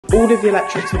All of the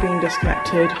electrics are being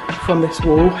disconnected from this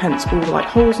wall, hence all the like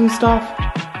holes and stuff.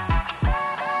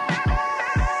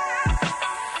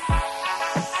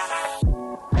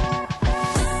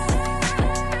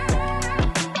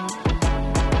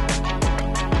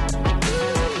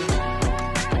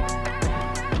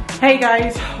 Hey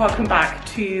guys, welcome back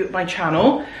to my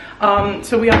channel.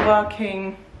 So we are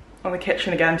working on the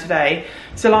kitchen again today.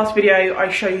 So last video I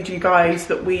showed you guys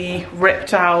that we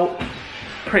ripped out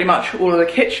pretty much all of the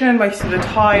kitchen, most of the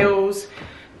tiles.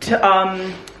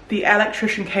 The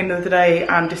electrician came the other day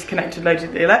and disconnected loads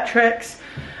of the electrics.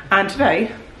 And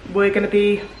today we're going to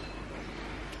be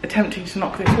attempting to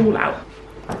knock this all out.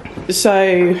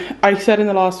 So I said in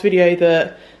the last video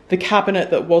that the cabinet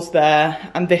that was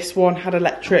there and this one had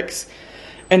electrics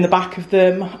in the back of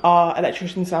them. Our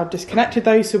electricians now disconnected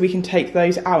those so we can take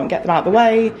those out and get them out of the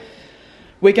way.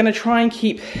 We're going to try and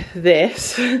keep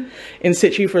this in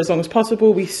situ for as long as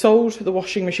possible. We sold the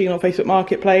washing machine on Facebook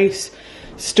Marketplace,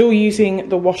 still using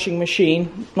the washing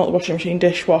machine, not the washing machine,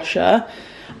 dishwasher.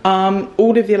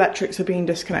 All of the electrics are being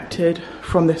disconnected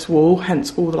from this wall,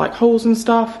 hence all the like holes and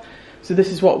stuff. So this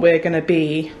is what we're going to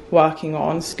be working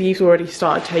on. Steve's already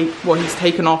started he's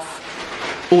taken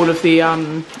off all of the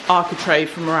architrave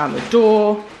from around the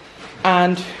door.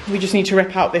 And we just need to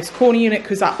rip out this corner unit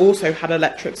because that also had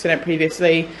electrics in it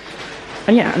previously.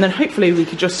 And yeah, and then hopefully we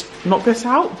could just knock this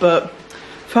out. But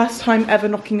first time ever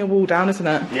knocking a wall down, isn't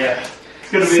it? Yeah,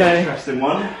 it's going to be an interesting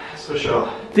one, that's for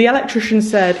sure. The electrician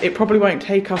said it probably won't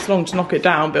take us long to knock it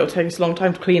down, but it'll take us a long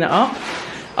time to clean it up.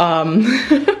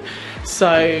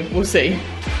 So we'll see.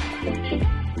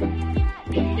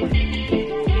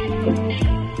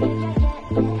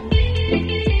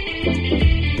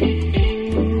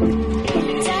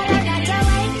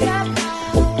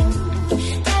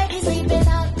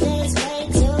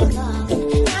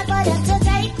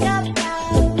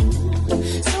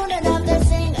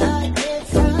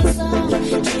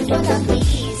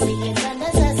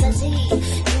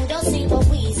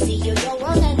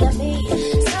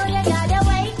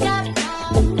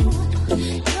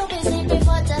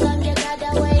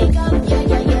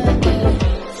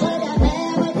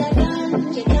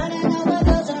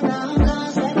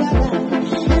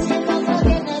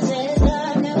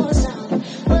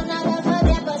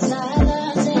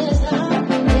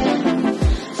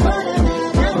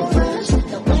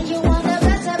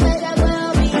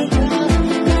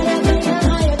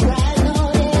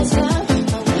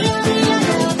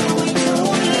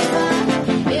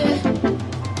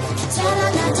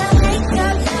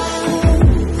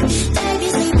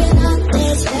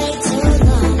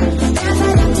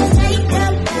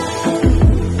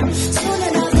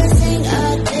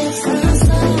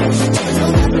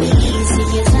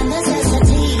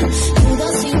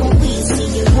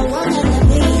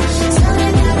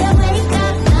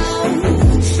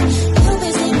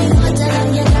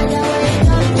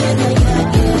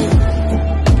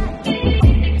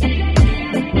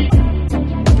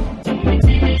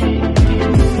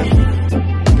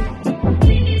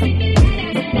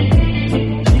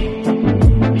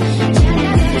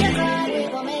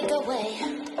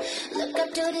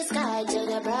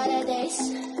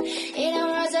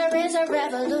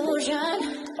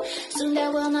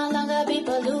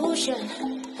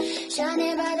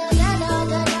 Shining by the light of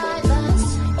the diamonds,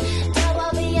 there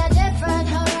will be a different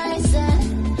horizon.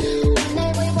 One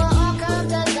day we will all come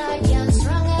to lion,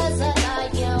 strong as a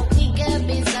lion. We can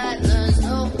be silenced.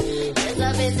 Oh, there's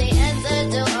a busy answer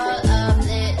to all of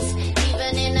this.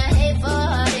 Even in a hateful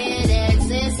heart, it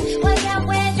exists. Why can't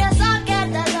we just all get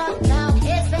along now?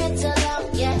 It's been too long,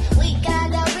 yeah. We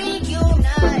gotta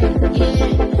reunite,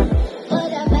 yeah.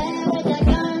 Put a man with a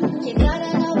gun, you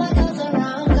gotta know what goes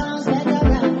around, comes back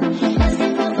around.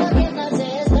 Asking for forgiveness.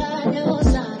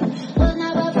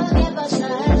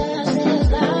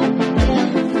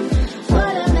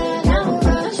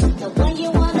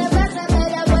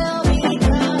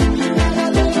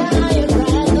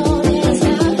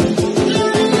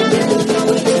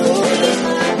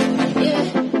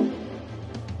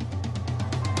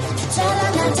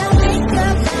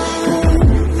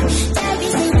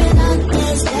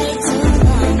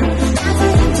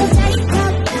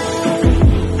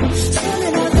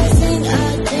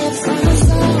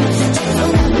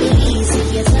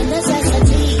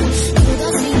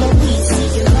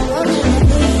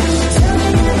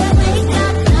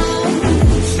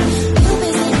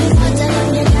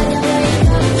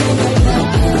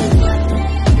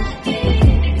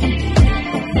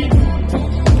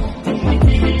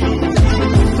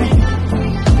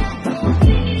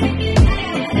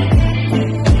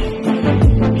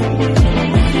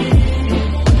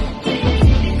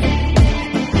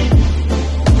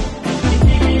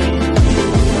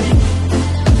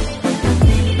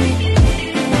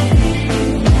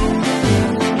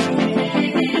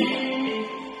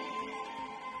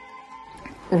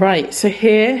 Right, so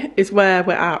here is where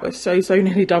we're at. We're so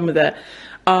nearly done with it.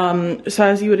 So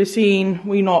as you would have seen,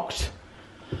 we knocked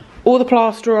all the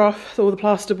plaster off, all the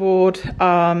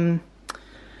plasterboard,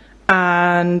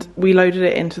 and we loaded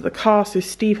it into the car. So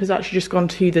Steve has actually just gone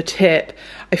to the tip.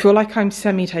 I feel like I'm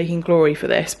taking glory for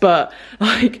this, but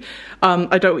like,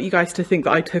 I don't want you guys to think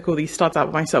that I took all these studs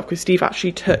out myself, because Steve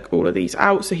actually took all of these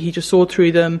out. So he just sawed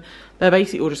through them. They're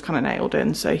basically all just kind of nailed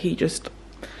in. So he just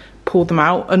pulled them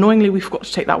out. Annoyingly, we forgot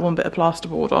to take that one bit of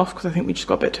plasterboard off because I think we just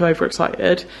got a bit too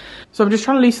overexcited. So I'm just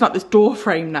trying to loosen up this door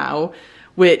frame now,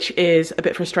 which is a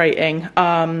bit frustrating.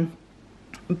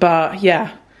 But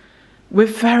yeah, we're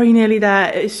very nearly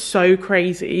there. It is so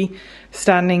crazy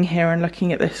standing here and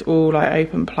looking at this all like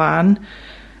open plan.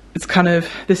 It's kind of,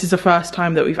 this is the first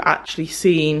time that we've actually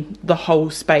seen the whole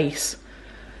space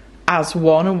as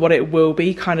one and what it will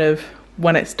be kind of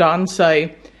when it's done. So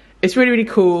it's really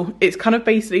cool. It's kind of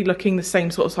basically looking the same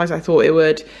sort of size I thought it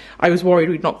would. I was worried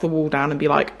we'd knock the wall down and be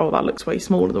like, oh, that looks way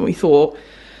smaller than we thought.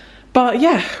 But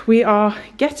yeah, we are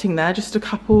getting there. Just a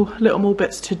couple little more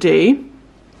bits to do.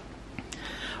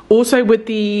 Also with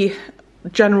the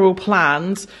general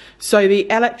plans, so the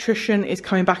electrician is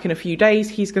coming back in a few days.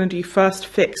 He's going to do first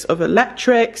fix of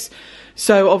electrics.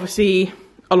 So obviously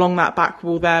along that back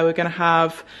wall there, we're going to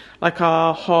have like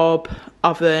our hob,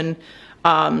 oven.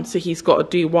 So he's got to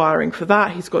do wiring for that.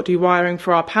 He's got to do wiring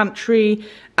for our pantry,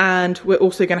 and we're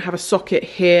also going to have a socket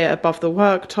here above the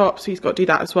worktop. So he's got to do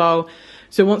that as well.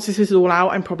 So once this is all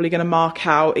out, I'm probably going to mark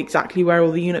out exactly where all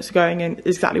the units are going and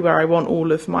exactly where I want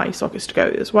all of my sockets to go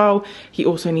as well. He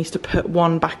also needs to put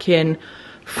one back in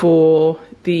for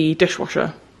the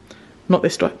dishwasher. Not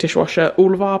this dishwasher.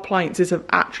 All of our appliances have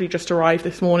actually just arrived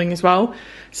this morning as well.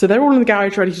 So they're all in the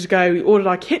garage ready to go. We ordered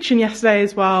our kitchen yesterday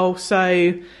as well.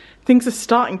 So things are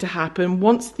starting to happen.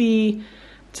 Once the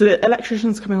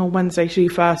electrician's coming on Wednesday to do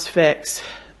first fix.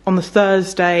 On the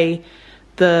Thursday,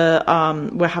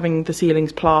 we're having the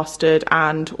ceilings plastered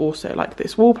and also like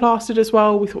this wall plastered as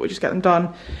well. We thought we'd just get them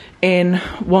done in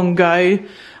one go.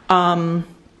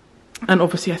 And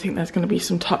obviously I think there's going to be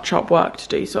some touch-up work to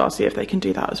do, so I'll see if they can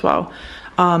do that as well.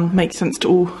 Makes sense to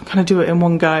all kind of do it in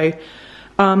one go.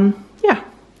 Yeah.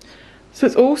 So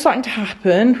it's all starting to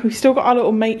happen. We've still got our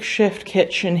little makeshift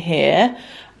kitchen here,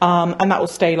 and that will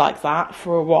stay like that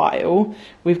for a while.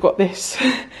 We've got this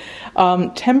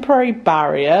temporary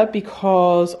barrier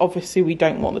because obviously we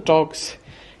don't want the dogs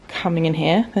coming in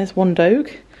here. There's one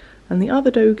dog and the other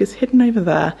dog is hidden over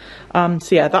there.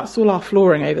 So yeah, that's all our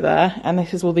flooring over there, and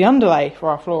this is all the underlay for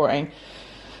our flooring.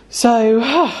 So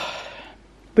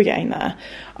we're getting there.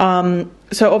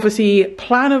 So obviously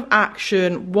plan of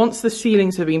action, once the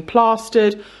ceilings have been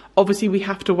plastered, obviously we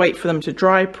have to wait for them to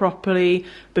dry properly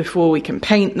before we can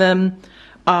paint them.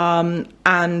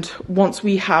 And once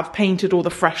we have painted all the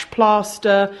fresh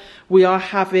plaster, we are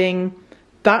having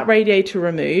that radiator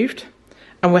removed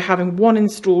and we're having one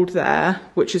installed there,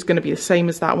 which is going to be the same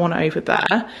as that one over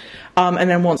there. And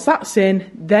then once that's in,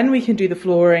 then we can do the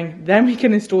flooring, then we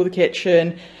can install the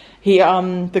kitchen.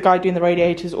 The guy doing the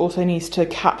radiators also needs to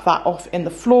cap that off in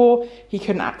the floor. He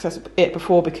couldn't access it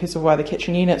before because of where the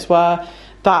kitchen units were.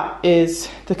 That is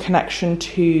the connection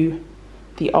to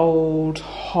the old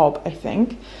hob, I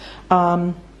think.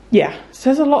 Yeah, so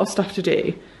there's a lot of stuff to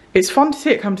do. It's fun to see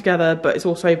it come together, but it's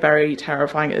also very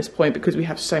terrifying at this point because we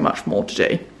have so much more to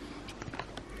do.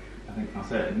 I think that's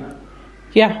it, isn't it?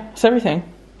 Yeah, that's everything.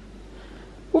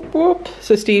 Whoop whoop.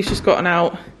 So Steve's just gotten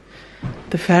out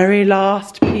the very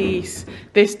last piece.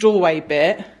 This doorway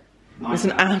bit was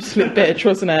an absolute bitch,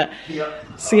 wasn't it? Yeah.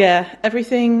 So yeah,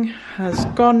 everything has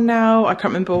gone now. I can't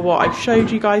remember what I showed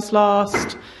you guys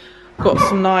last. Got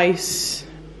some nice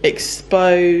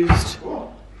exposed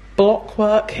block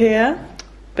work here.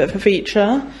 Bit of a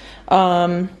feature.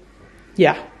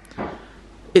 Yeah,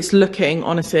 it's looking,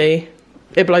 honestly,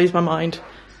 it blows my mind.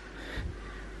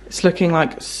 It's looking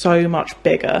like so much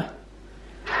bigger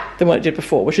than what it did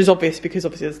before, which is obvious because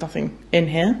obviously there's nothing in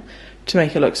here to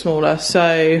make it look smaller.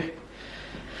 So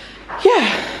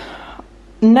yeah,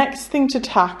 next thing to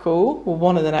tackle, well,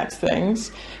 one of the next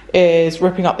things is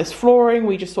ripping up this flooring.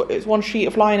 We just thought it was one sheet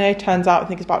of lino. Turns out I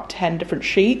think it's about 10 different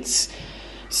sheets.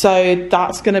 So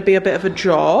that's going to be a bit of a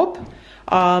job.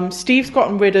 Steve's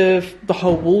gotten rid of the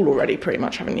whole wall already, pretty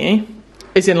much, haven't you?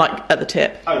 Is in like at the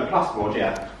tip. Oh, the plasterboard,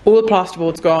 yeah. All the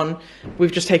plasterboard's gone.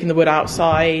 We've just taken the wood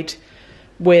outside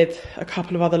with a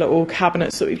couple of other little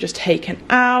cabinets that we've just taken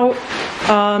out.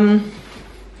 We're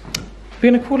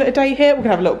going to call it a day here. We're going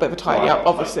to have a little bit of a tidy up,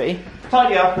 obviously.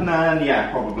 Tidy up and then,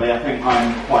 yeah, probably. I think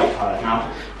I'm quite tired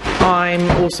now.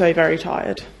 I'm also very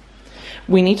tired.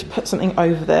 We need to put something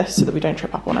over this so that we don't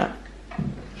trip up on it.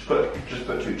 Just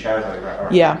put 2 chairs over it.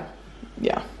 Right? Yeah,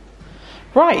 yeah.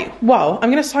 Right, well, I'm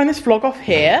going to sign this vlog off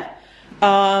here.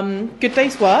 Good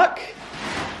day's work.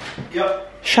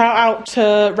 Yep. Shout out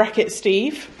to Wreck-It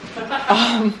Steve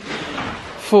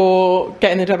for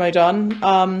getting the demo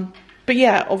done. But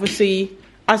yeah, obviously,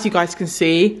 as you guys can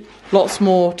see, lots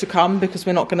more to come because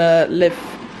we're not going to live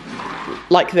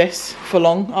like this for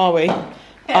long, are we?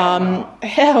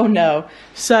 Hell no.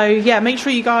 So yeah, make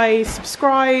sure you guys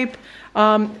subscribe,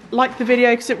 like the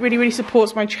video because it really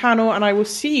supports my channel, and we will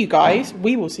see you guys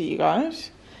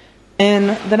in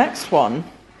the next one.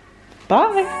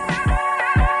 Bye.